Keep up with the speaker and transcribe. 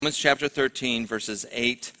Romans chapter 13, verses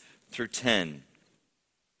 8 through 10.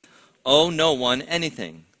 Owe no one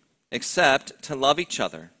anything except to love each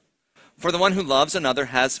other. For the one who loves another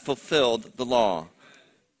has fulfilled the law.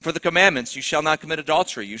 For the commandments, you shall not commit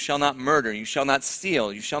adultery, you shall not murder, you shall not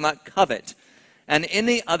steal, you shall not covet, and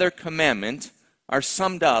any other commandment are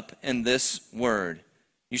summed up in this word: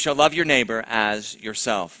 you shall love your neighbor as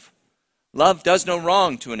yourself. Love does no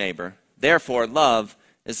wrong to a neighbor. Therefore, love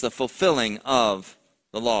is the fulfilling of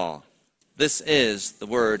the law. This is the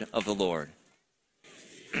word of the Lord.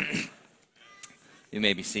 You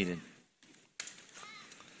may be seated.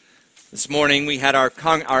 This morning we had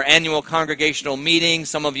our annual congregational meeting.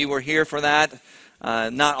 Some of you were here for that.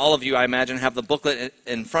 Not all of you, I imagine, have the booklet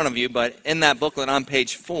in front of you, but in that booklet on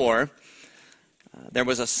page 4, there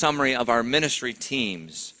was a summary of our ministry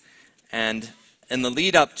teams. And in the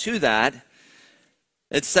lead up to that,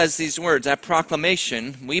 it says these words: at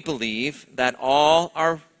proclamation, we believe that all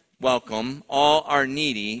are welcome, all are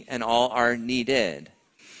needy, and all are needed.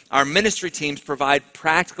 Our ministry teams provide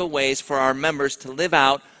practical ways for our members to live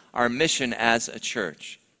out our mission as a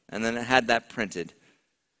church. And then it had that printed.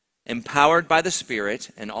 Empowered by the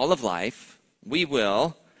Spirit in all of life, we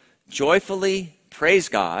will joyfully praise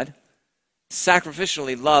God,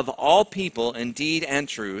 sacrificially love all people in deed and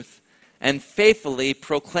truth, and faithfully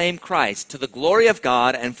proclaim Christ to the glory of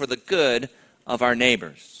God and for the good of our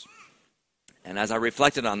neighbors. And as I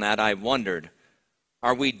reflected on that, I wondered,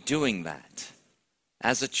 are we doing that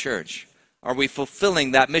as a church? Are we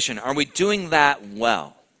fulfilling that mission? Are we doing that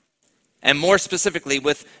well? And more specifically,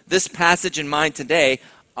 with this passage in mind today,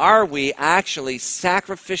 are we actually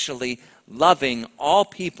sacrificially loving all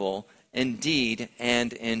people in deed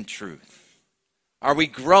and in truth? Are we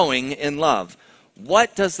growing in love?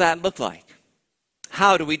 What does that look like?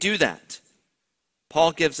 How do we do that?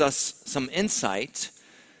 Paul gives us some insight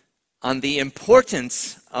on the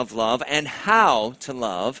importance of love and how to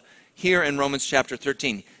love here in Romans chapter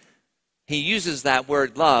 13. He uses that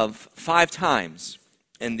word love 5 times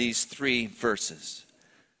in these 3 verses.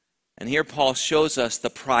 And here Paul shows us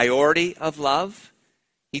the priority of love.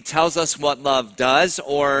 He tells us what love does,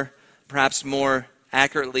 or perhaps more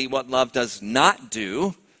accurately, what love does not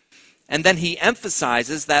do. And then he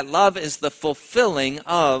emphasizes that love is the fulfilling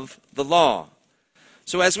of the law.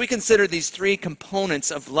 So as we consider these 3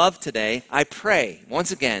 components of love today, I pray,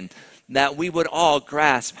 once again, that we would all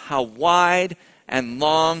grasp how wide and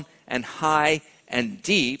long and high and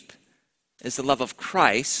deep is the love of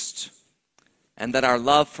Christ, and that our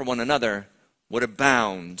love for one another would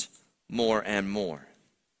abound more and more.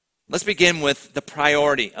 Let's begin with the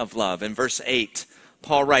priority of love. In verse 8,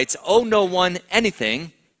 Paul writes, "Owe no one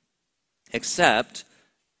anything except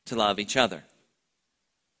to love each other."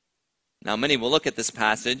 Now, many will look at this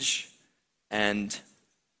passage and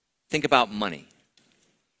think about money.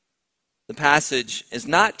 The passage is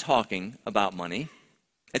not talking about money.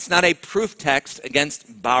 It's not a proof text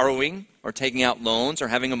against borrowing or taking out loans or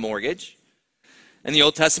having a mortgage. In the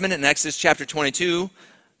Old Testament, in Exodus chapter 22,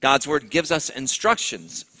 God's word gives us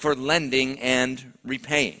instructions for lending and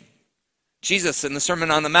repaying. Jesus, in the Sermon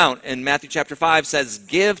on the Mount in Matthew chapter 5, says,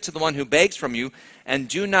 "Give to the one who begs from you, and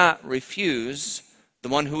do not refuse the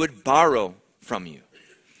one who would borrow from you."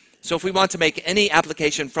 So if we want to make any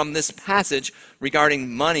application from this passage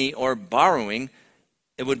regarding money or borrowing,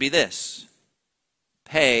 it would be this: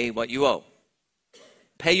 pay what you owe.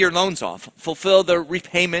 Pay your loans off. Fulfill the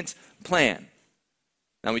repayment plan.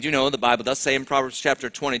 Now, we do know the Bible does say in Proverbs chapter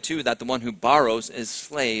 22 that the one who borrows is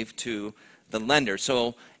slave to the lender.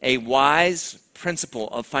 So a wise principle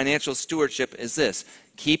of financial stewardship is this: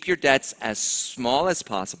 keep your debts as small as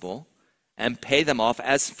possible and pay them off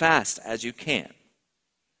as fast as you can.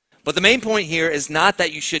 But the main point here is not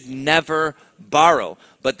that you should never borrow,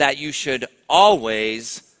 but that you should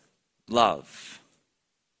always love.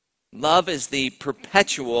 Love is the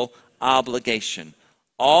perpetual obligation.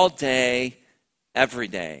 All day, every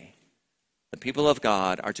day, the people of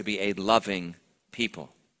God are to be a loving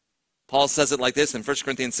people. Paul says it like this in 1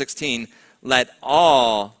 Corinthians 16, "Let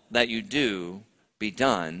all that you do be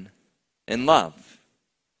done in love."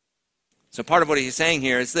 So part of what he's saying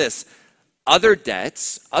here is this: other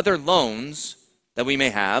debts, other loans that we may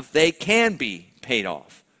have, they can be paid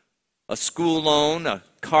off. A school loan, a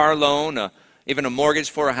car loan, even a mortgage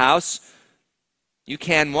for a house. You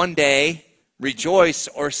can one day rejoice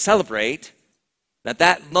or celebrate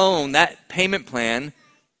that loan, that payment plan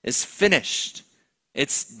is finished.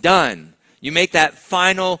 It's done. You make that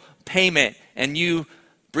final payment and you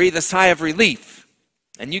breathe a sigh of relief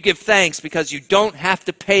and you give thanks because you don't have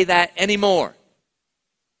to pay that anymore.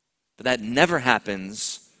 But that never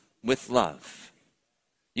happens with love.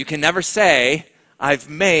 You can never say, I've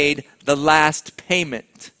made the last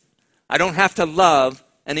payment. I don't have to love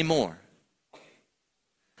anymore.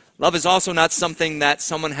 Love is also not something that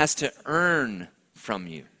someone has to earn from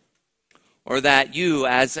you, or that you,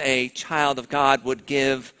 as a child of God, would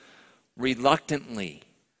give reluctantly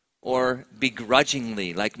or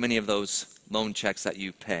begrudgingly, like many of those loan checks that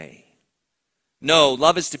you pay. No,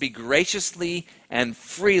 love is to be graciously and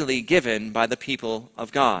freely given by the people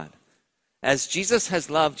of God. As Jesus has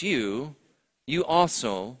loved you, you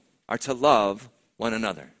also are to love one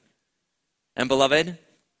another. And beloved,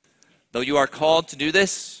 though you are called to do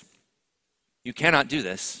this, you cannot do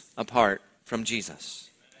this apart from Jesus.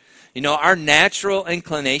 You know, our natural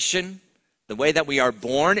inclination, the way that we are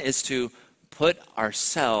born, is to put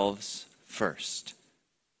ourselves first.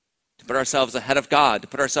 To put ourselves ahead of God, to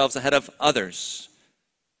put ourselves ahead of others.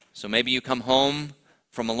 So maybe you come home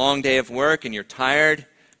from a long day of work and you're tired,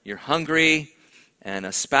 you're hungry, and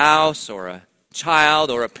a spouse or a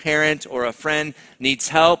child or a parent or a friend needs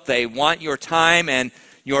help. They want your time, and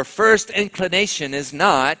your first inclination is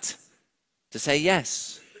not to say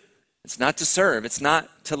yes. It's not to serve. It's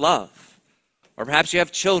not to love. Or perhaps you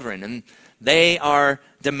have children and they are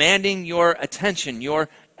demanding your attention, your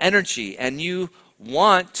energy, and you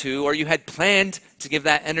want to, or you had planned to give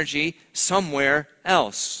that energy somewhere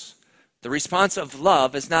else. The response of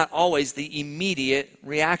love is not always the immediate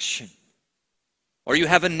reaction. Or you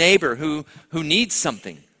have a neighbor who needs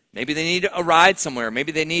something. Maybe they need a ride somewhere.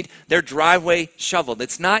 Maybe they need their driveway shoveled.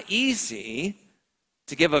 It's not easy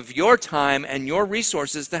to give of your time and your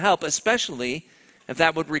resources to help, especially if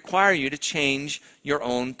that would require you to change your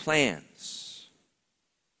own plans.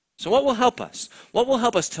 So what will help us? What will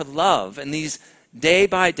help us to love in these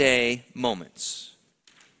day-by-day moments?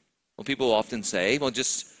 Well, people often say, well,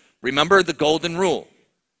 just remember the golden rule.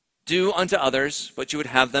 Do unto others what you would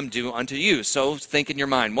have them do unto you. So think in your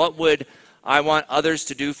mind, what would I want others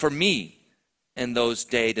to do for me in those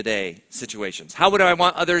day-to-day situations? How would I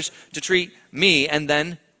want others to treat me? And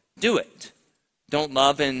then do it. Don't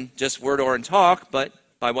love in just word or in talk, but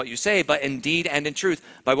by what you say, but in deed and in truth,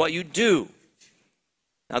 by what you do.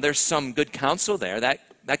 Now there's some good counsel there that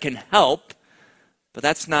can help, but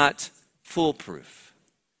that's not foolproof.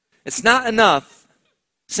 It's not enough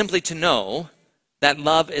simply to know that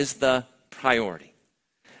love is the priority.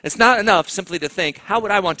 It's not enough simply to think, how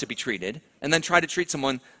would I want to be treated, and then try to treat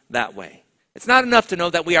someone that way. It's not enough to know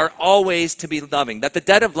that we are always to be loving, that the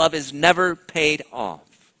debt of love is never paid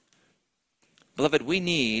off. Beloved, we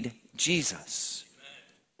need Jesus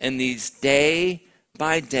in these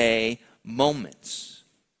day-by-day moments.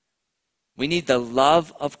 We need the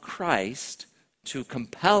love of Christ to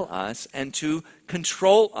compel us and to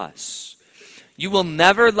control us. You will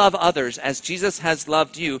never love others as Jesus has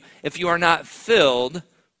loved you if you are not filled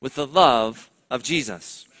with the love of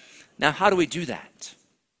Jesus. Now, how do we do that?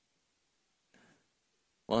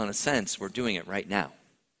 Well, in a sense, we're doing it right now.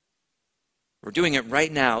 We're doing it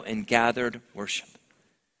right now in gathered worship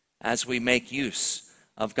as we make use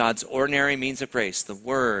of God's ordinary means of grace, the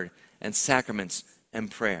Word and sacraments and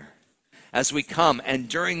prayer. As we come and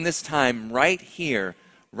during this time right here,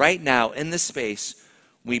 right now in this space,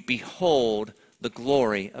 we behold the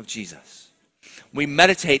glory of Jesus. We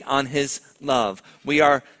meditate on His love. We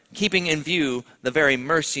are keeping in view the very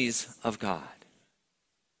mercies of God.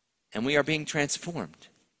 And we are being transformed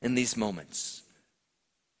in these moments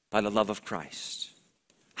by the love of Christ.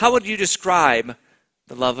 How would you describe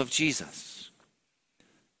the love of Jesus?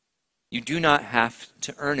 You do not have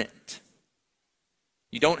to earn it.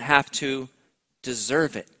 You don't have to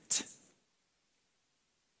deserve it.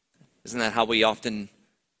 Isn't that how we often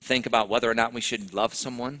think about whether or not we should love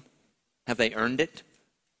someone? Have they earned it?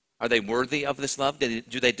 Are they worthy of this love?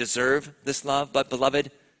 Do they deserve this love? But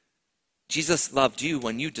beloved, Jesus loved you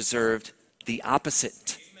when you deserved the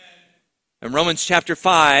opposite. In Romans chapter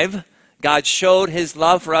 5, God showed His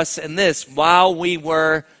love for us in this: while we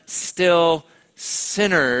were still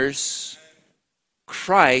sinners,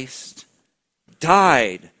 Christ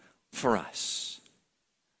died for us.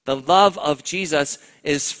 The love of Jesus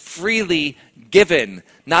is freely given.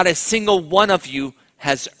 Not a single one of you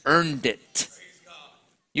has earned it.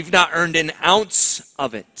 You've not earned an ounce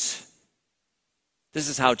of it. This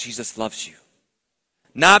is how Jesus loves you.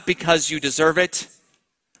 Not because you deserve it,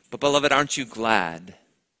 but beloved, aren't you glad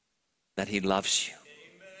that He loves you?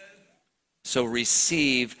 Amen. So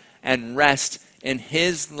receive and rest in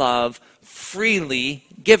His love freely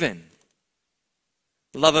given.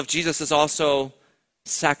 The love of Jesus is also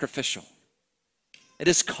sacrificial. It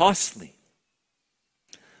is costly.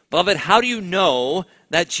 Beloved, how do you know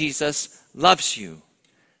that Jesus loves you?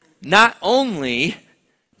 Not only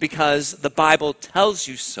because the Bible tells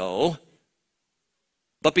you so,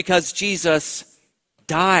 but because Jesus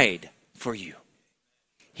died for you.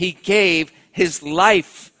 He gave his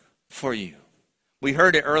life for you. We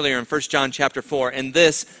heard it earlier in 1 John chapter 4. In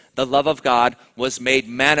this, the love of God was made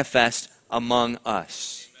manifest among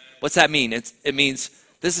us. What's that mean? It means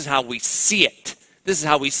this is how we see it. This is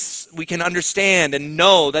how we can understand and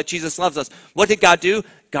know that Jesus loves us. What did God do?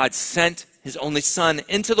 God sent his only Son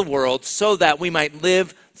into the world so that we might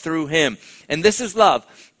live through him. And this is love.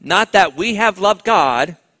 Not that we have loved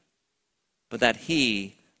God, but that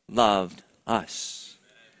he loved us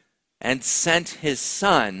and sent his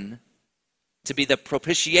Son to be the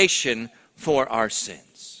propitiation for our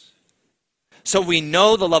sins. So we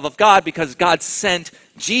know the love of God because God sent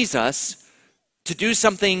Jesus to do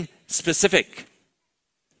something specific,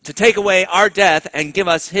 to take away our death and give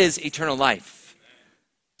us his eternal life.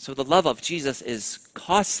 So the love of Jesus is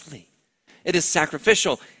costly. It is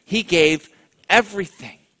sacrificial. He gave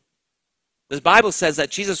everything. The Bible says that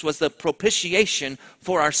Jesus was the propitiation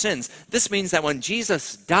for our sins. This means that when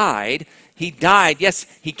Jesus died, he died. Yes,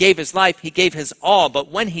 he gave his life. He gave his all.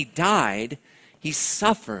 But when he died, he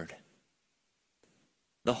suffered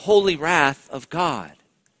the holy wrath of God.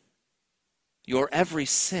 Your every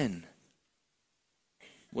sin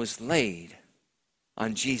was laid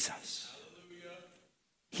on Jesus.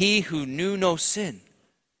 He who knew no sin.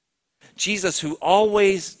 Jesus, who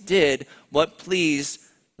always did what pleased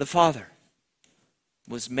the Father,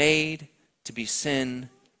 was made to be sin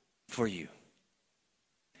for you.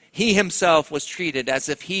 He himself was treated as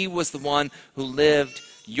if he was the one who lived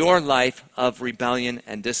your life of rebellion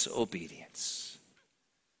and disobedience.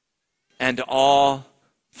 And all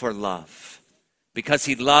for love. Because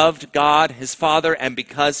he loved God, his Father, and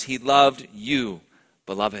because he loved you,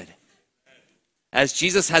 beloved. As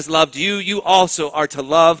Jesus has loved you, you also are to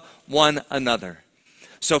love one another.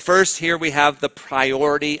 So first, here we have the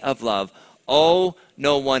priority of love. Owe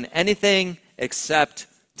no one anything except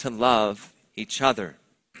to love each other.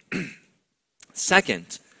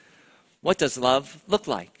 Second, what does love look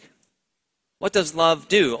like? What does love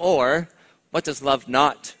do? Or what does love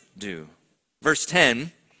not do? Verse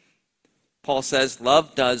 10, Paul says,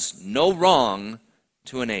 love does no wrong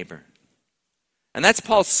to a neighbor. And that's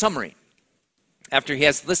Paul's summary. After he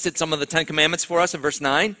has listed some of the 10 commandments for us in verse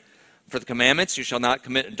 9, for the commandments, you shall not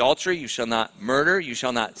commit adultery, you shall not murder, you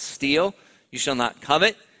shall not steal, you shall not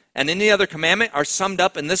covet, and any other commandment are summed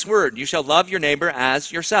up in this word, you shall love your neighbor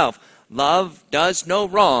as yourself. Love does no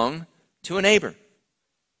wrong to a neighbor.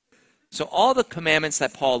 So all the commandments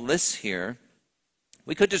that Paul lists here,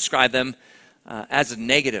 we could describe them as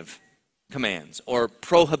negative commands or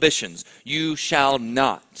prohibitions. You shall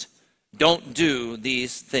not. Don't do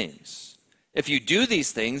these things. If you do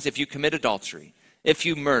these things, if you commit adultery, if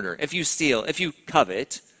you murder, if you steal, if you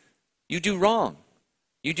covet, you do wrong.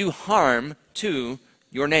 You do harm to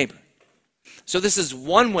your neighbor. So this is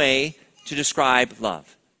one way to describe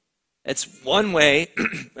love. It's one way,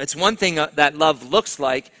 it's one thing that love looks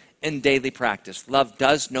like in daily practice. Love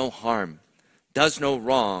does no harm, does no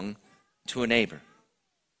wrong to a neighbor.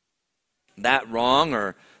 That wrong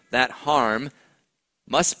or that harm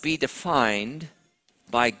must be defined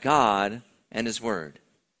by God and his word.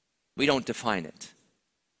 We don't define it.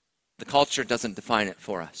 The culture doesn't define it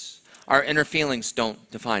for us. Our inner feelings don't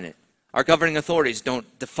define it. Our governing authorities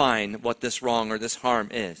don't define what this wrong or this harm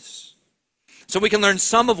is. So we can learn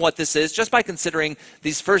some of what this is just by considering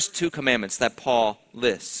these first two commandments that Paul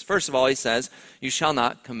lists. First of all, he says, you shall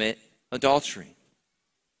not commit adultery.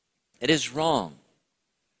 It is wrong.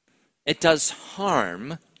 It does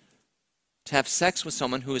harm to have sex with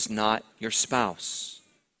someone who is not your spouse.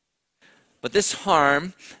 But this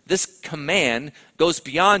harm, this command, goes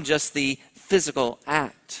beyond just the physical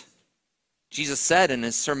act. Jesus said in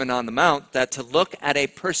his Sermon on the Mount that to look at a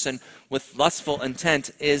person with lustful intent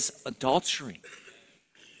is adultery.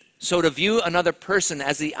 So to view another person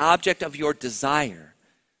as the object of your desire,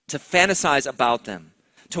 to fantasize about them,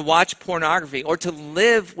 to watch pornography, or to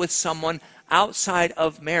live with someone outside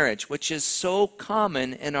of marriage, which is so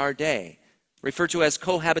common in our day, referred to as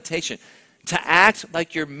cohabitation, to act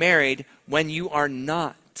like you're married when you are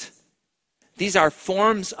not. These are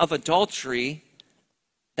forms of adultery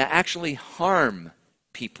that actually harm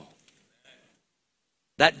people,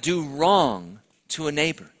 that do wrong to a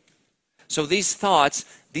neighbor. So these thoughts,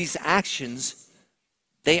 these actions,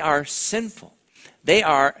 they are sinful. They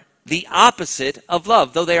are the opposite of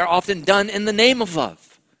love, though they are often done in the name of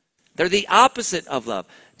love. They're the opposite of love.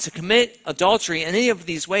 To commit adultery in any of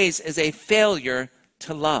these ways is a failure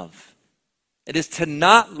to love. It is to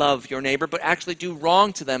not love your neighbor, but actually do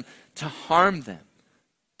wrong to them, to harm them.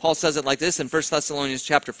 Paul says it like this in 1 Thessalonians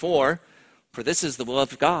chapter 4, for this is the will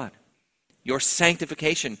of God, your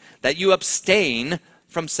sanctification, that you abstain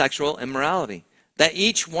from sexual immorality, that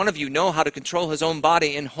each one of you know how to control his own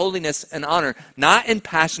body in holiness and honor, not in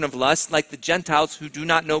passion of lust like the Gentiles who do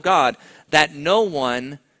not know God, that no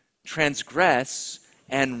one transgress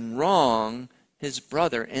and wrong his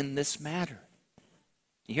brother in this matter.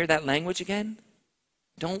 You hear that language again?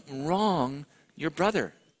 Don't wrong your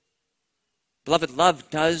brother. Beloved, love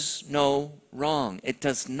does no wrong. It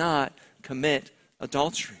does not commit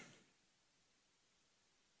adultery.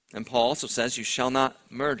 And Paul also says, you shall not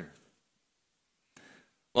murder.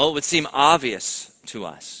 Well, it would seem obvious to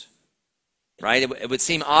us, right? It would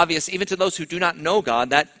seem obvious even to those who do not know God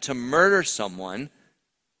that to murder someone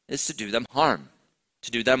is to do them harm,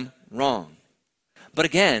 to do them wrong. But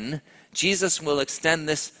again, Jesus will extend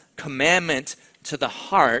this commandment to the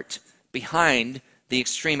heart behind the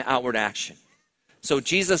extreme outward action. So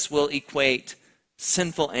Jesus will equate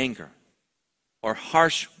sinful anger or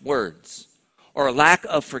harsh words or a lack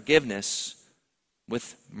of forgiveness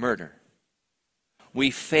with murder. We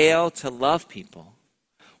fail to love people.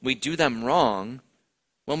 We do them wrong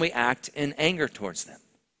when we act in anger towards them,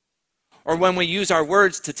 or when we use our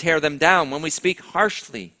words to tear them down, when we speak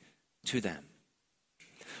harshly to them.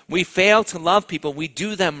 We fail to love people. We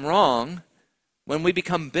do them wrong when we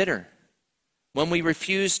become bitter, when we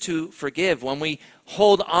refuse to forgive, when we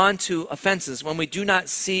hold on to offenses, when we do not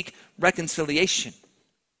seek reconciliation.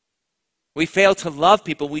 We fail to love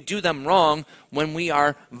people. We do them wrong when we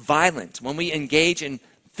are violent, when we engage in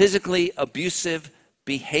physically abusive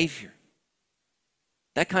behavior.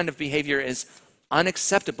 That kind of behavior is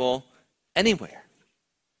unacceptable anywhere.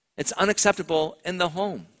 It's unacceptable in the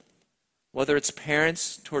home, whether it's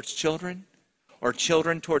parents towards children or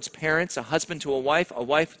children towards parents, a husband to a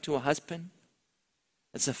wife to a husband.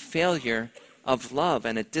 It's a failure of love,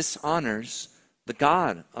 and it dishonors the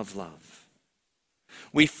God of love.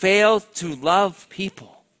 We fail to love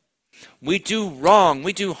people. We do wrong.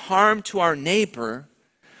 We do harm to our neighbor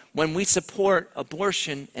when we support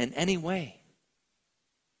abortion in any way.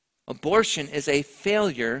 Abortion is a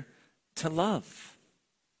failure to love.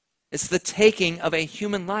 It's the taking of a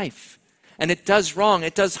human life. And it does wrong.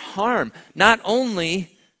 It does harm, not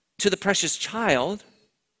only to the precious child,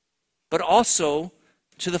 but also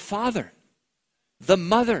to the father, the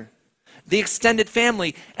mother, the extended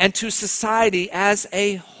family, and to society as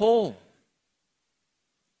a whole.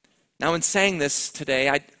 Now, in saying this today,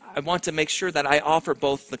 I want to make sure that I offer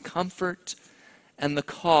both the comfort and the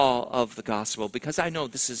call of the gospel, because I know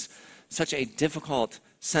this is such a difficult,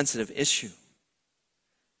 sensitive issue.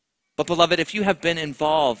 But beloved, if you have been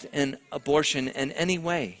involved in abortion in any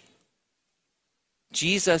way,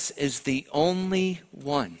 Jesus is the only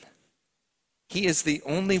one. He is the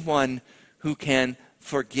only one who can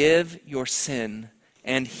forgive your sin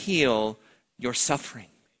and heal your suffering.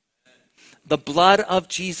 The blood of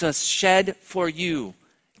Jesus shed for you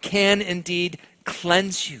can indeed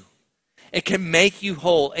cleanse you. It can make you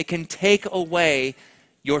whole. It can take away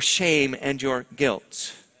your shame and your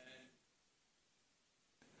guilt.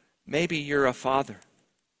 Maybe you're a father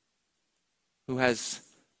who has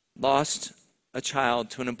lost a child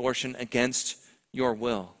to an abortion against your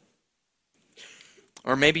will.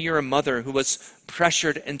 Or maybe you're a mother who was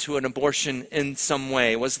pressured into an abortion in some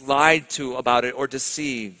way, was lied to about it or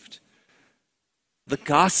deceived. The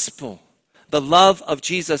gospel, the love of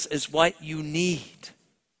Jesus is what you need.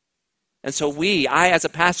 And so I as a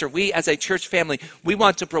pastor, we as a church family, we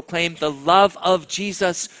want to proclaim the love of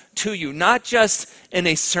Jesus to you, not just in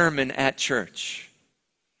a sermon at church,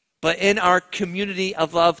 but in our community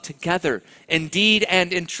of love together, in deed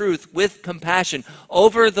and in truth, with compassion,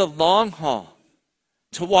 over the long haul.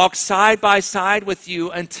 To walk side by side with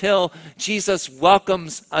you until Jesus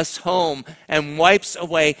welcomes us home and wipes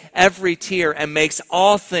away every tear and makes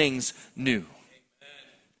all things new. Amen.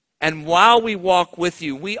 And while we walk with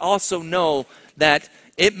you, we also know that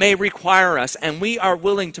it may require us, and we are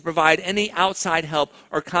willing to provide any outside help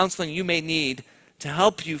or counseling you may need to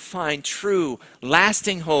help you find true,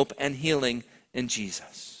 lasting hope and healing in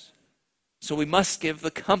Jesus. So we must give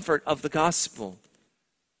the comfort of the gospel.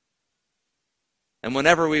 And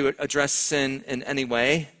whenever we would address sin in any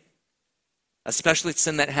way, especially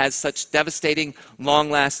sin that has such devastating,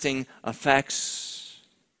 long-lasting effects,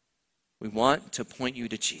 we want to point you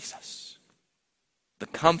to Jesus. The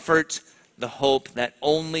comfort, the hope that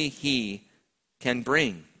only He can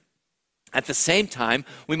bring. At the same time,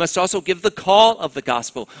 we must also give the call of the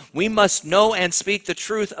gospel. We must know and speak the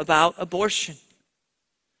truth about abortion,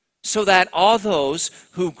 so that all those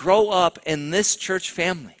who grow up in this church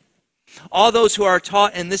family, all those who are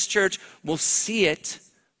taught in this church will see it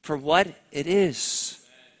for what it is.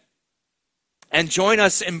 And join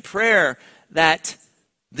us in prayer that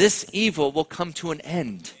this evil will come to an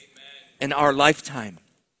end in our lifetime.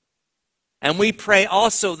 And we pray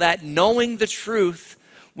also that knowing the truth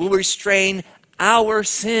will restrain our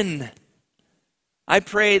sin. I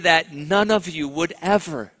pray that none of you would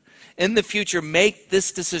ever in the future make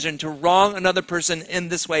this decision to wrong another person in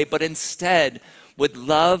this way, but instead would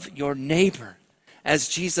love your neighbor as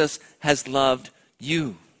Jesus has loved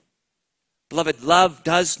you. Beloved, love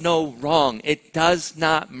does no wrong. It does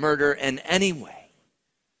not murder in any way.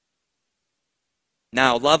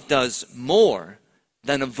 Now, love does more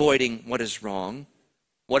than avoiding what is wrong,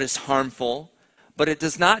 what is harmful, but it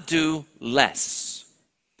does not do less.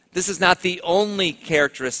 This is not the only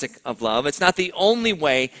characteristic of love. It's not the only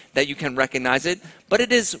way that you can recognize it, but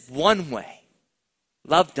it is one way.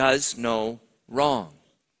 Love does no wrong.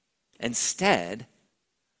 Instead,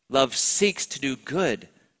 love seeks to do good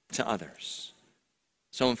to others.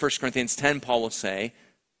 So in 1 Corinthians 10, Paul will say,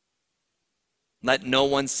 let no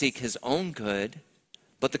one seek his own good,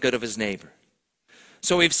 but the good of his neighbor.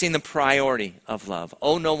 So we've seen the priority of love.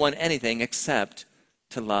 Owe no one anything except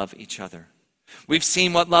to love each other. We've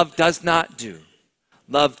seen what love does not do.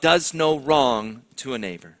 Love does no wrong to a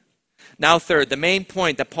neighbor. Now third, the main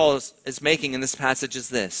point that Paul is making in this passage is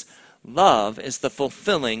this. Love is the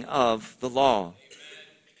fulfilling of the law.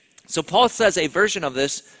 So Paul says a version of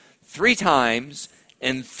this 3 times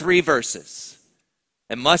in 3 verses.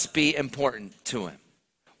 It must be important to him.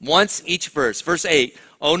 Once each verse. Verse 8,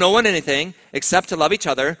 owe no one anything except to love each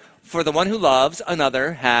other, for the one who loves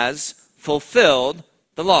another has fulfilled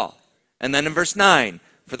the law. And then in verse 9,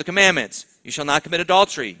 for the commandments, you shall not commit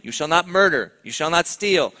adultery, you shall not murder, you shall not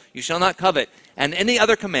steal, you shall not covet, and any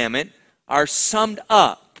other commandment are summed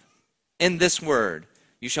up in this word,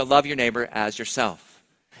 you shall love your neighbor as yourself.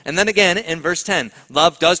 And then again in verse 10,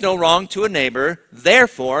 love does no wrong to a neighbor,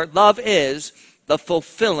 therefore love is the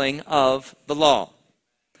fulfilling of the law.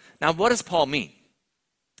 Now what does Paul mean?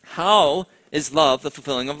 How is love the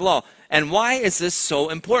fulfilling of the law? And why is this so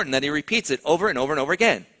important that he repeats it over and over and over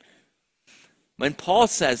again? When Paul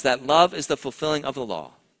says that love is the fulfilling of the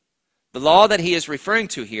law that he is referring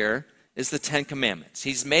to here is the 10 Commandments.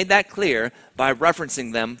 He's made that clear by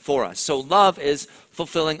referencing them for us. So love is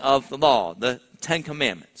fulfilling of the law, the 10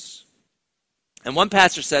 Commandments. And one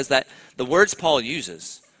pastor says that the words Paul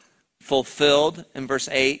uses, fulfilled in verse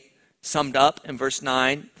 8, summed up in verse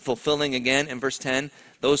 9, fulfilling again in verse 10,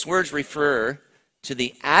 those words refer to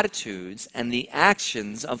the attitudes and the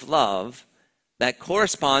actions of love that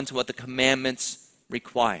correspond to what the commandments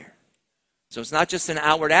require. So it's not just an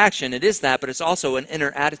outward action, it is that, but it's also an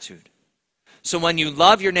inner attitude. So when you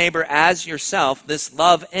love your neighbor as yourself, this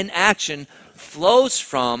love in action flows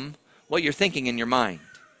from what you're thinking in your mind.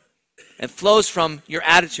 It flows from your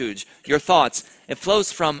attitudes, your thoughts. It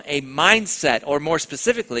flows from a mindset, or more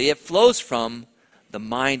specifically, it flows from the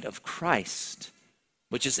mind of Christ,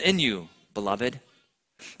 which is in you, beloved.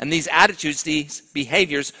 And these attitudes, these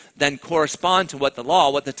behaviors, then correspond to what the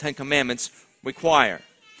law, what the 10 Commandments require.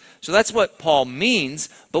 So that's what Paul means,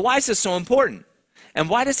 but why is this so important? And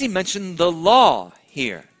why does he mention the law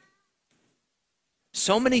here?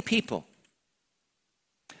 So many people,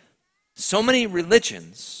 so many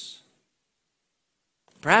religions,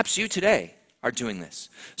 perhaps you today are doing this.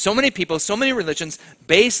 So many people, so many religions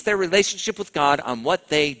base their relationship with God on what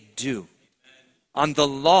they do, on the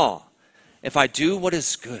law. If I do what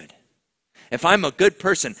is good, if I'm a good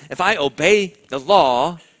person, if I obey the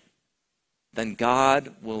law, then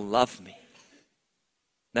God will love me.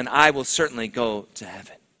 Then I will certainly go to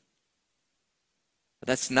heaven. But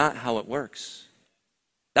that's not how it works.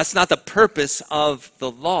 That's not the purpose of the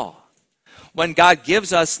law. When God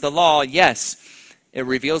gives us the law, yes, it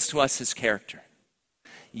reveals to us his character.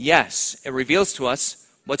 Yes, it reveals to us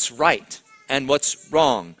what's right and what's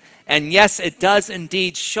wrong. And yes, it does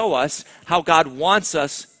indeed show us how God wants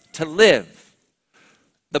us to live.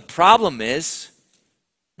 The problem is,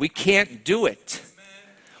 we can't do it.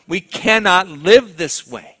 We cannot live this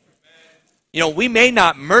way. You know, we may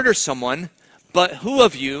not murder someone, but who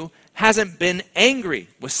of you hasn't been angry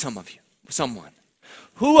with someone?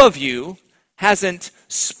 Who of you hasn't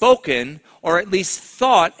spoken or at least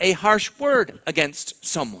thought a harsh word against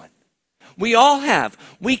someone? We all have.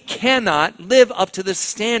 We cannot live up to the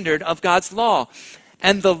standard of God's law.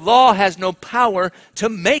 And the law has no power to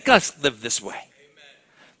make us live this way.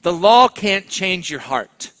 The law can't change your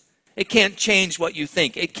heart. It can't change what you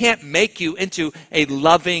think. It can't make you into a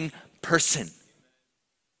loving person.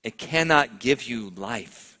 It cannot give you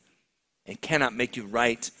life. It cannot make you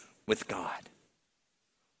right with God.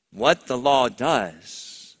 What the law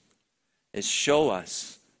does is show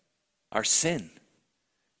us our sin.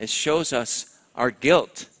 It shows us our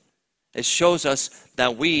guilt. It shows us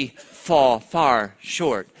that we fall far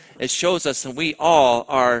short. It shows us that we all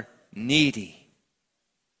are needy.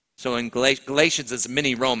 So in Galatians, it's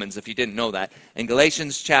mini Romans, if you didn't know that. In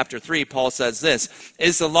Galatians chapter 3, Paul says this,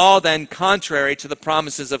 "Is the law then contrary to the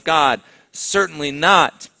promises of God? Certainly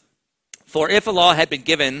not. For if a law had been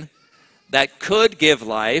given that could give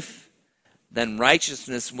life, then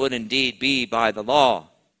righteousness would indeed be by the law.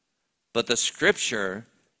 But the Scripture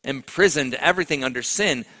imprisoned everything under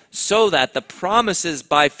sin, so that the promises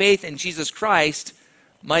by faith in Jesus Christ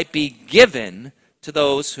might be given to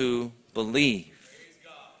those who believe."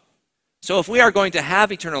 So if we are going to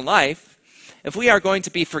have eternal life, if we are going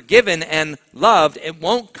to be forgiven and loved, it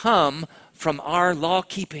won't come from our law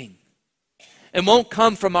keeping. It won't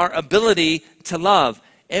come from our ability to love.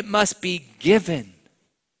 It must be given.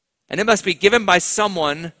 And it must be given by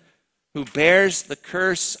someone who bears the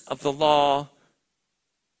curse of the law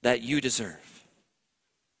that you deserve.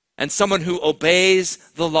 And someone who obeys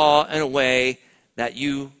the law in a way that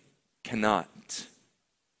you cannot.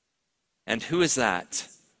 And who is that,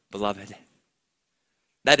 beloved?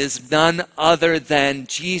 That is none other than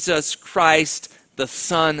Jesus Christ, the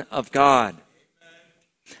Son of God.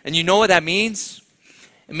 And you know what that means?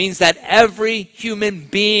 It means that every human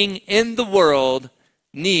being in the world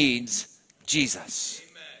needs Jesus.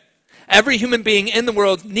 Every human being in the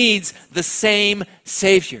world needs the same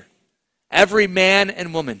Savior. Every man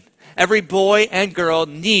and woman, every boy and girl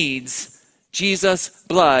needs Jesus'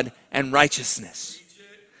 blood and righteousness.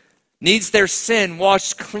 Needs their sin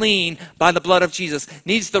washed clean by the blood of Jesus.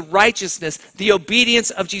 Needs the righteousness, the obedience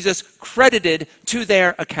of Jesus credited to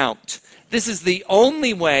their account. This is the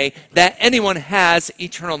only way that anyone has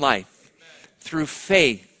eternal life. Through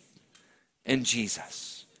faith in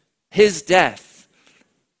Jesus. His death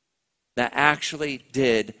that actually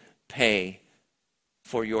did pay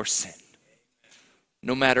for your sin.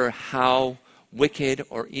 No matter how wicked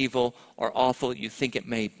or evil or awful you think it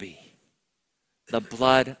may be. The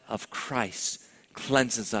blood of Christ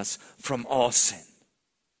cleanses us from all sin.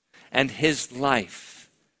 And his life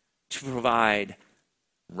to provide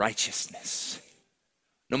righteousness.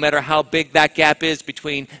 No matter how big that gap is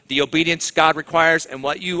between the obedience God requires and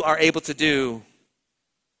what you are able to do,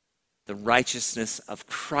 the righteousness of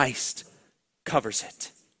Christ covers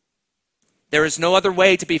it. There is no other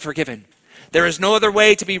way to be forgiven. There is no other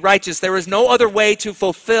way to be righteous. There is no other way to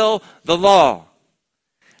fulfill the law.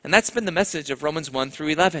 And that's been the message of Romans 1 through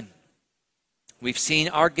 11. We've seen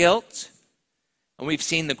our guilt, and we've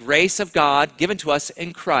seen the grace of God given to us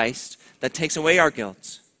in Christ that takes away our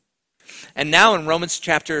guilt. And now in Romans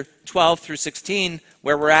chapter 12 through 16,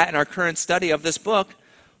 where we're at in our current study of this book,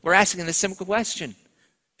 we're asking this simple question.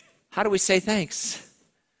 How do we say thanks?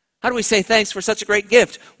 How do we say thanks for such a great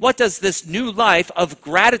gift? What does this new life of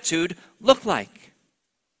gratitude look like?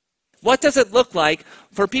 What does it look like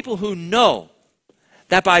for people who know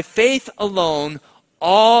that by faith alone,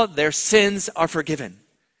 all their sins are forgiven,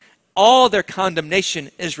 all their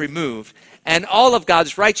condemnation is removed, and all of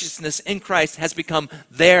God's righteousness in Christ has become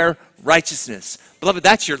their righteousness? Beloved,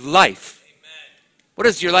 that's your life. Amen. What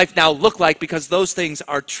does your life now look like because those things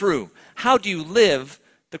are true? How do you live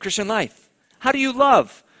the Christian life? How do you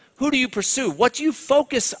love? Who do you pursue? What do you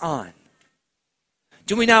focus on?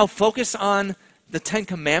 Do we now focus on the Ten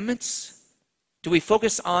Commandments? Do we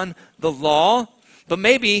focus on the law? But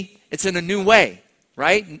maybe it's in a new way,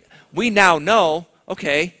 right? We now know,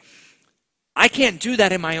 okay, I can't do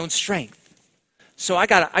that in my own strength. So I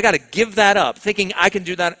gotta give that up, thinking I can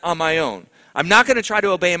do that on my own. I'm not going to try to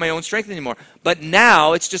obey in my own strength anymore. But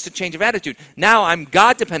now it's just a change of attitude. Now I'm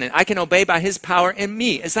God dependent. I can obey by his power in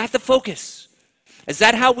me. Is that the focus? Is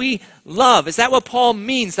that how we love? Is that what Paul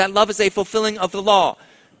means, that love is a fulfilling of the law?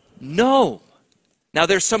 No. Now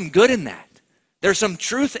there's some good in that. There's some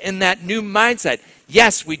truth in that new mindset.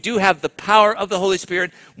 Yes, we do have the power of the Holy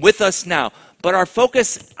Spirit with us now. But our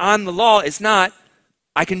focus on the law is not,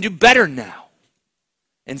 I can do better now.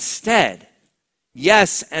 Instead,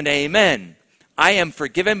 yes and amen. I am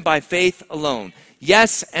forgiven by faith alone.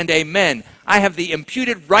 Yes and amen. I have the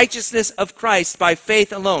imputed righteousness of Christ by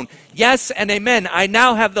faith alone. Yes and amen. I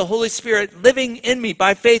now have the Holy Spirit living in me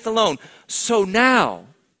by faith alone. So now,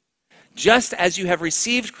 just as you have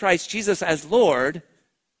received Christ Jesus as Lord,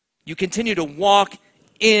 you continue to walk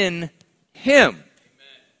in him. Amen.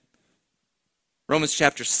 Romans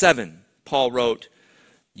chapter 7, Paul wrote,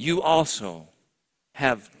 you also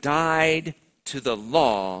have died to the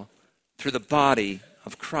law through the body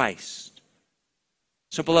of Christ.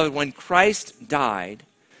 So, beloved, when Christ died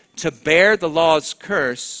to bear the law's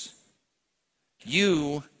curse,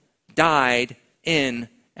 you died in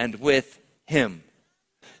and with him.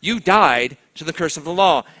 you died to the curse of the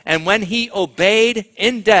law. And when he obeyed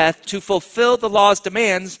in death to fulfill the law's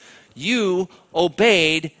demands, you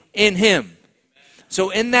obeyed in him. So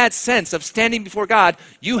in that sense of standing before God,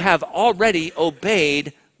 you have already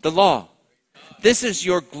obeyed the law. This is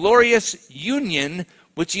your glorious union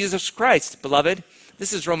with Jesus Christ, beloved.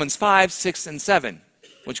 This is Romans 5, 6, and 7,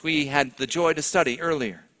 which we had the joy to study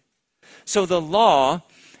earlier. So the law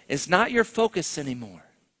is not your focus anymore.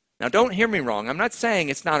 Now don't hear me wrong. I'm not saying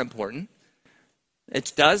it's not important.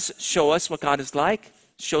 It does show us what God is like,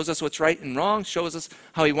 shows us what's right and wrong, shows us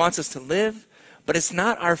how he wants us to live, but it's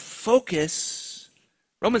not our focus.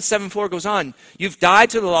 Romans 7:4 goes on, you've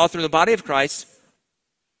died to the law through the body of Christ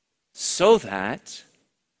so that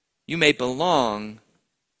you may belong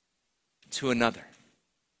to another,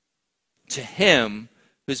 to him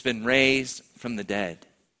who's been raised from the dead.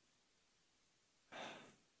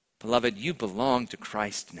 Beloved, you belong to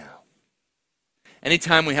Christ now.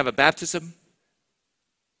 Anytime we have a baptism,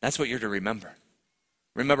 that's what you're to remember.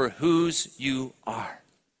 Remember whose you are.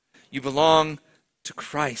 You belong to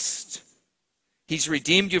Christ. He's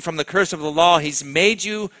redeemed you from the curse of the law. He's made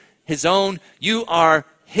you his own. You are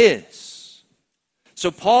his.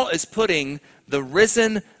 So Paul is putting the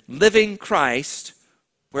risen, living Christ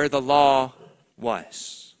where the law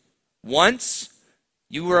was. Once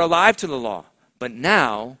you were alive to the law, but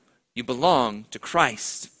now you belong to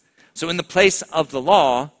Christ. So in the place of the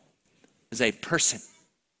law is a person.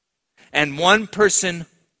 And one person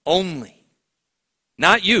only.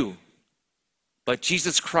 Not you, but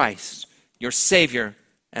Jesus Christ, your Savior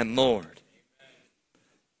and Lord.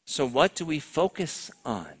 So what do we focus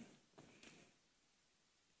on?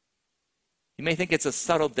 You may think it's a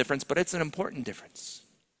subtle difference, but it's an important difference.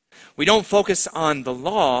 We don't focus on the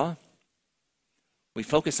law, we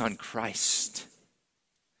focus on Christ.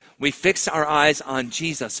 We fix our eyes on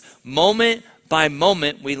Jesus. Moment by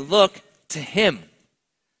moment, we look to him,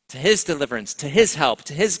 to his deliverance, to his help,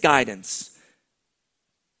 to his guidance,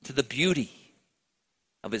 to the beauty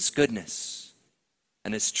of his goodness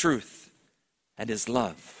and his truth and his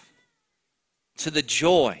love, to the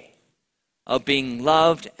joy of being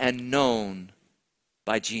loved and known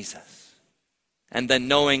by Jesus, and then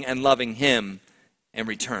knowing and loving him in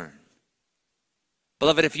return.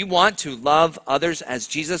 Beloved, if you want to love others as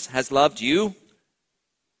Jesus has loved you,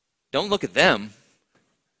 don't look at them,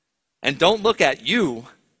 and don't look at you,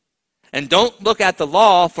 and don't look at the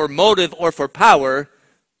law for motive or for power.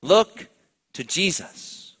 Look to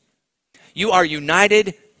Jesus. You are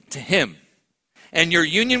united to him, and your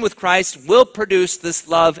union with Christ will produce this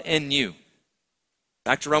love in you.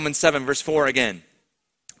 Back to Romans 7, verse 4 again.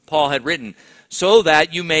 Paul had written, so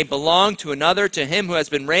that you may belong to another, to him who has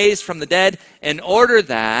been raised from the dead, in order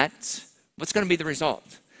that, what's going to be the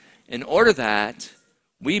result? In order that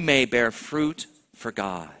we may bear fruit for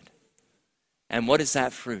God. And what is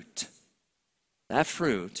that fruit? That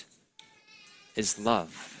fruit is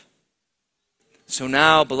love. So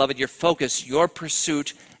now, beloved, your focus, your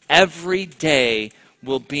pursuit every day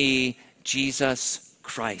will be Jesus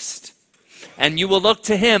Christ. And you will look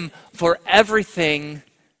to him for everything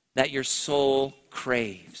that your soul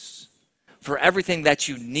craves, for everything that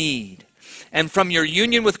you need. And from your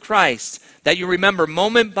union with Christ, that you remember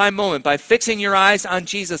moment by moment, by fixing your eyes on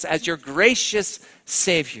Jesus as your gracious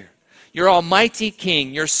Savior, your almighty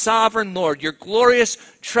King, your sovereign Lord, your glorious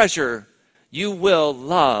treasure, you will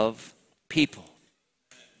love people.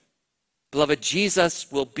 Beloved,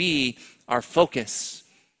 Jesus will be our focus,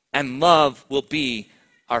 and love will be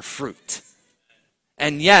our fruit.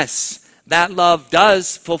 And yes, that love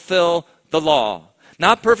does fulfill the law.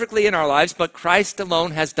 Not perfectly in our lives, but Christ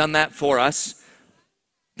alone has done that for us.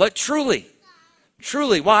 But truly,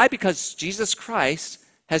 why? Because Jesus Christ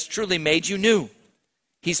has truly made you new.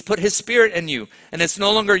 He's put his Spirit in you, and it's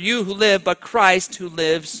no longer you who live, but Christ who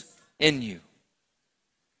lives in you.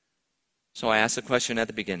 So I asked the question at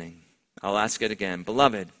the beginning. I'll ask it again.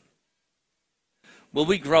 Beloved, will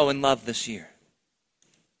we grow in love this year?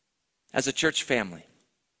 As a church family,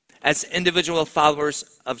 as individual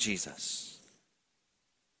followers of Jesus?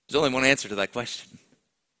 There's only one answer to that question.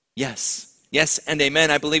 Yes. Yes and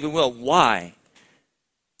amen. I believe we will. Why?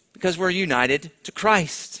 Because we're united to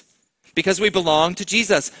Christ. Because we belong to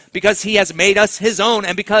Jesus. Because he has made us his own.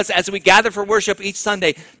 And because as we gather for worship each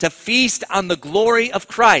Sunday to feast on the glory of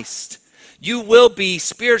Christ, you will be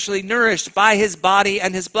spiritually nourished by his body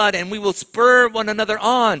and his blood. And we will spur one another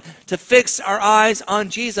on to fix our eyes on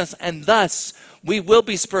Jesus. And thus, we will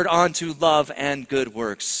be spurred on to love and good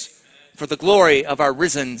works for the glory of our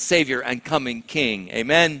risen Savior and coming King.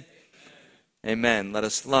 Amen. Amen. Let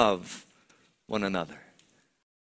us love one another.